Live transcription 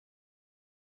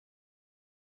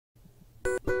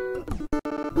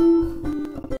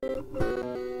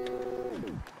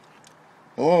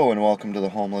Hello and welcome to the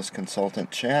Homeless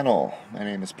Consultant channel. My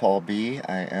name is Paul B.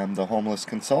 I am the Homeless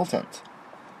Consultant.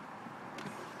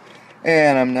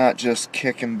 And I'm not just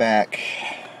kicking back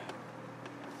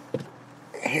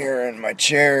here in my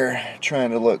chair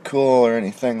trying to look cool or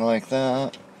anything like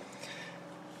that.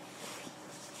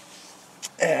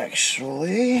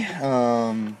 Actually,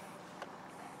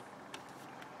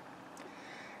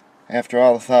 after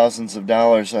all the thousands of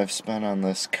dollars I've spent on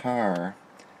this car,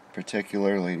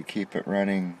 particularly to keep it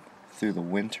running through the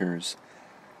winters,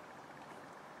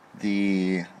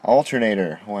 the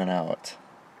alternator went out.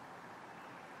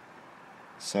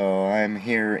 So I'm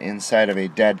here inside of a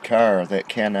dead car that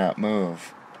cannot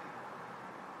move,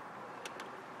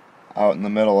 out in the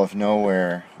middle of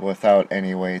nowhere without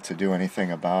any way to do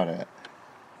anything about it.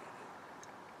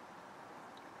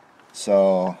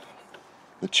 So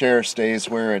the chair stays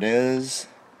where it is,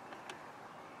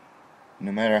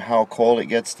 no matter how cold it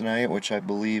gets tonight, which I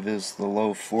believe is the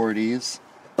low 40s.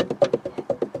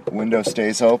 The window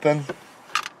stays open.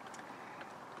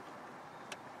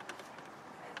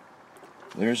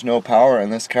 There's no power in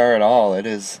this car at all. It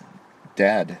is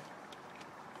dead.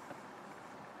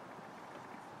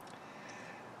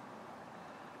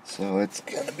 So it's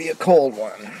gonna be a cold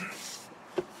one.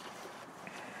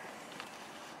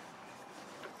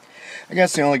 I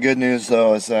guess the only good news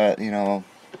though is that,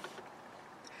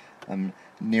 I'm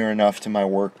near enough to my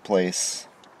workplace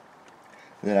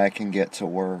that I can get to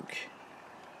work.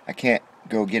 I can't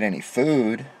go get any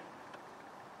food,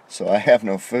 so I have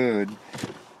no food,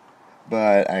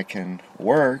 but I can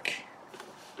work.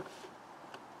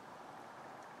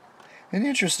 And the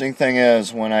interesting thing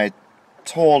is, when I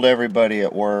told everybody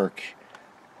at work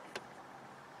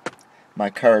my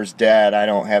car's dead, I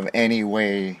don't have any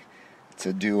way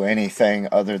to do anything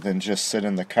other than just sit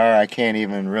in the car. I can't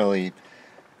even really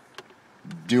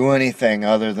do anything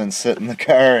other than sit in the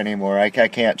car anymore. I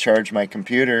can't charge my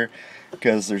computer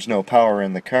because there's no power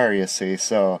in the car, you see.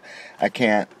 So I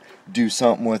can't do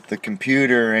something with the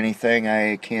computer or anything.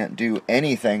 I can't do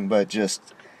anything but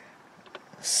just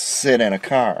sit in a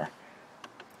car.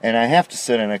 And I have to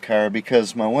sit in a car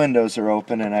because my windows are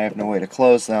open and I have no way to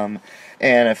close them.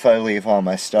 And if I leave all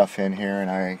my stuff in here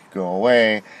and I go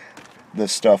away, the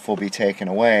stuff will be taken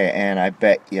away. And I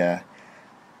bet you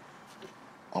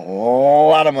a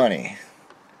lot of money,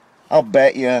 I'll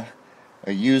bet you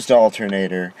a used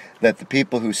alternator, that the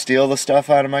people who steal the stuff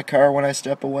out of my car when I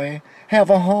step away have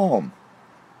a home.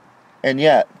 And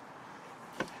yet,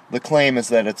 the claim is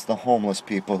that it's the homeless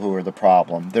people who are the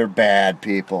problem. They're bad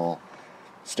people.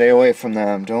 Stay away from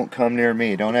them. Don't come near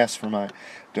me. Don't ask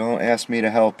me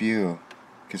to help you,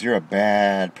 because you're a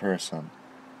bad person.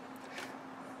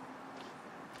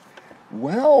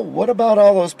 Well, what about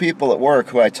all those people at work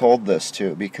who I told this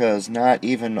to? Because not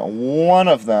even one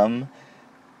of them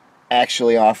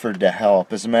actually offered to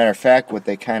help. As a matter of fact, what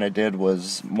they kind of did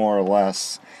was more or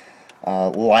less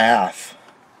laugh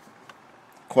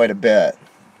quite a bit.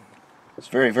 It's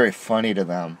very, very funny to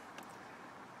them.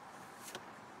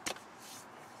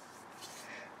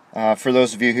 For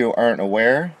those of you who aren't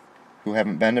aware, who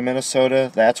haven't been to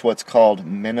Minnesota, that's what's called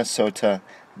Minnesota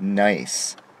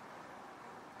nice.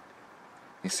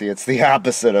 You see, it's the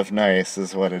opposite of nice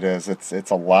is what it is. It's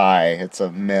a lie. It's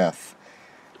a myth.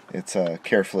 It's a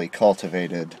carefully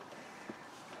cultivated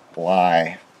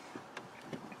lie.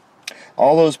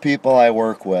 All those people I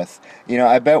work with,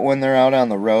 I bet when they're out on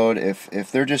the road,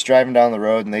 if they're just driving down the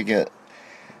road and they get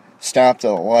stopped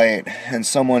at a light and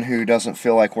someone who doesn't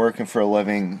feel like working for a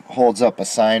living holds up a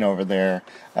sign over there,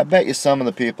 I bet you some of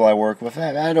the people I work with,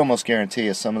 I'd almost guarantee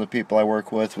you some of the people I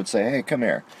work with would say, hey, come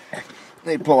here.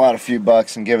 They'd pull out a few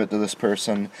bucks and give it to this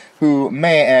person who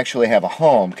may actually have a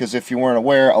home, because if you weren't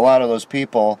aware, a lot of those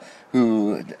people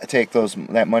who take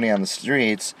that money on the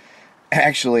streets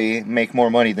actually make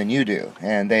more money than you do,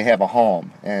 and they have a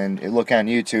home. And look on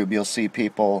YouTube, you'll see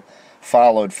people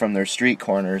followed from their street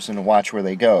corners and watch where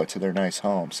they go to their nice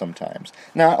homes sometimes.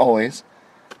 Not always.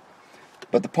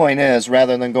 But the point is,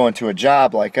 rather than going to a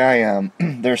job like I am,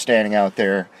 they're standing out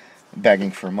there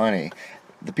begging for money.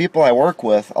 The people I work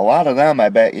with, a lot of them, I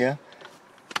bet you,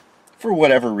 for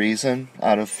whatever reason,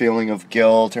 out of feeling of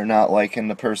guilt or not liking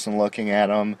the person looking at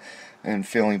them and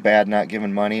feeling bad not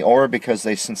giving money, or because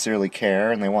they sincerely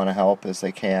care and they want to help as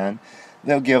they can,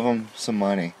 they'll give them some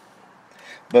money.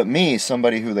 But me,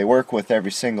 somebody who they work with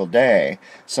every single day,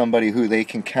 somebody who they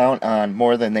can count on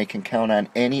more than they can count on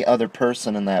any other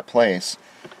person in that place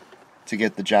to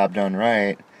get the job done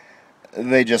right,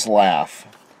 they just laugh.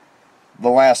 The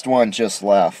last one just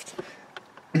left.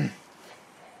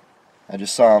 I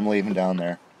just saw him leaving down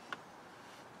there.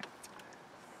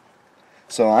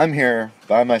 So I'm here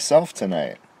by myself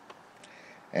tonight.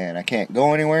 and I can't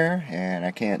go anywhere, and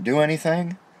I can't do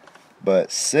anything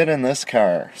but sit in this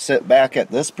car, sit back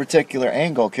at this particular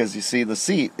angle, because you see the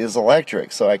seat is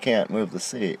electric, so I can't move the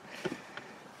seat.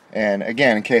 And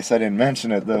again, in case I didn't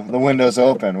mention it, the window's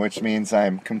open, which means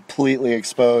I'm completely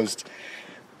exposed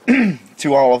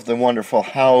to all of the wonderful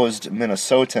housed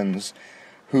Minnesotans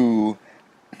who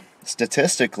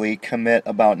statistically commit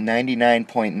about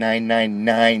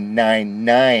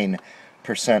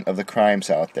 99.99999% of the crimes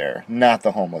out there, not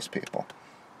the homeless people.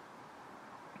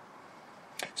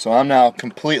 So I'm now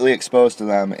completely exposed to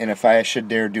them, and if I should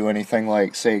dare do anything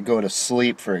like, say, go to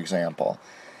sleep, for example,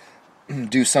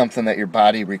 do something that your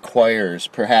body requires,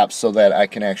 perhaps so that I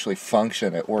can actually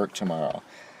function at work tomorrow,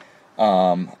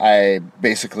 I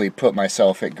basically put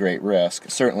myself at great risk,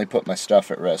 certainly put my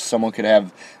stuff at risk. Someone could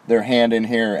have their hand in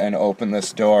here and open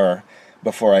this door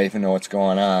before I even know what's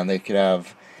going on. They could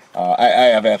have, I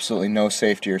have absolutely no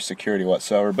safety or security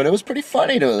whatsoever, but it was pretty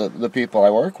funny to the people I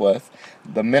work with,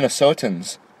 the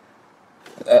Minnesotans.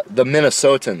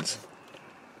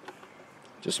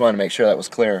 Just wanted to make sure that was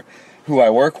clear. Who I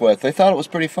work with, they thought it was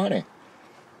pretty funny.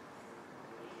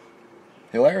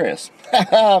 Hilarious.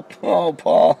 Oh,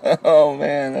 Paul. Oh,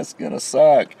 man, that's gonna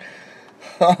suck.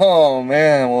 Oh,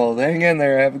 man, well, hang in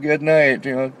there. Have a good night.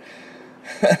 You know,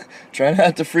 try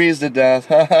not to freeze to death.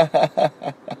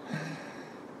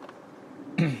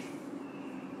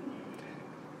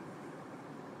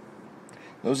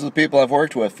 Those are the people I've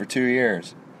worked with for 2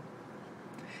 years.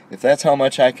 If that's how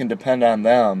much I can depend on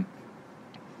them,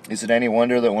 is it any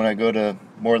wonder that when I go to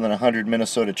more than 100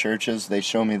 Minnesota churches, they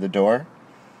show me the door?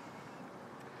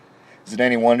 Is it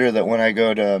any wonder that when I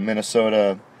go to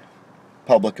Minnesota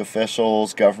public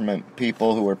officials, government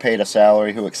people who are paid a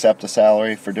salary, who accept a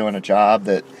salary for doing a job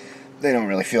that they don't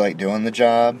really feel like doing the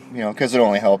job, you know, because it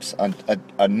only helps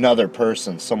another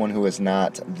person, someone who is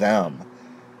not them,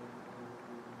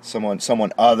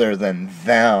 someone other than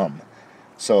them,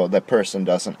 so that person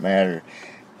doesn't matter.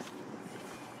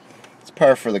 It's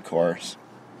par for the course.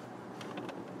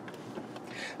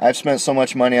 I've spent so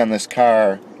much money on this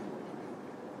car,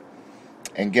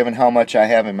 and given how much I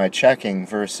have in my checking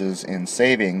versus in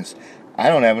savings, I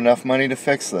don't have enough money to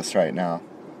fix this right now.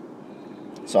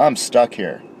 So I'm stuck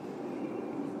here.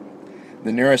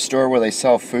 The nearest store where they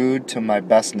sell food, to my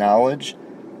best knowledge,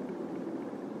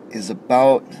 is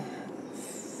about,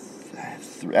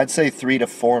 I'd say 3 to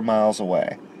 4 miles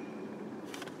away,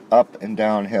 up and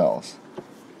down hills.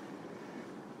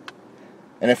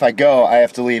 And if I go, I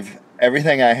have to leave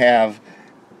everything I have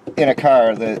in a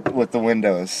car with the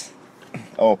windows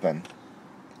open.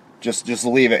 Just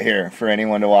leave it here for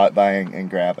anyone to walk by and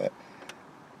grab it.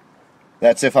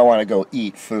 That's if I want to go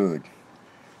eat food,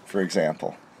 for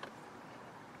example.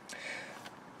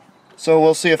 So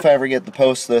we'll see if I ever get to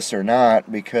post this or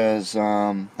not, because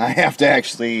I have to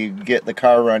actually get the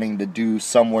car running to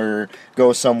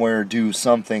go somewhere, do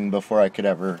something before I could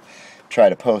ever try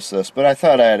to post this. But I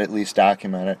thought I'd at least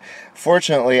document it.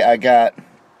 Fortunately, I got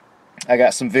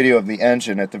some video of the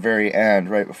engine at the very end,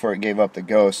 right before it gave up the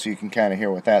ghost, so you can kind of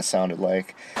hear what that sounded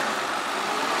like.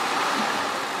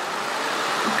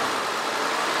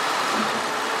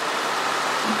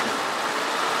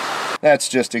 That's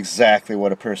just exactly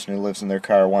what a person who lives in their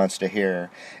car wants to hear.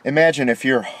 Imagine if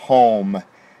your home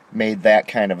made that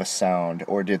kind of a sound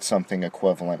or did something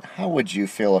equivalent. How would you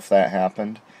feel if that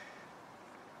happened?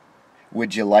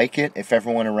 Would you like it if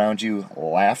everyone around you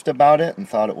laughed about it and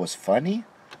thought it was funny?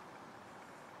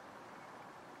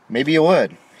 Maybe you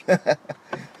would.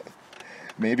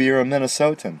 Maybe you're a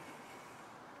Minnesotan.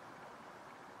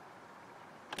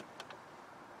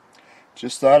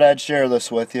 Just thought I'd share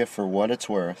this with you for what it's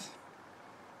worth.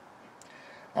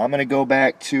 I'm going to go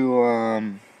back to,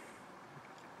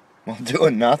 well,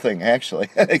 doing nothing, actually,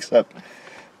 except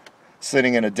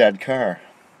sitting in a dead car.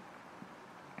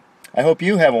 I hope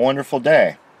you have a wonderful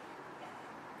day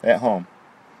at home.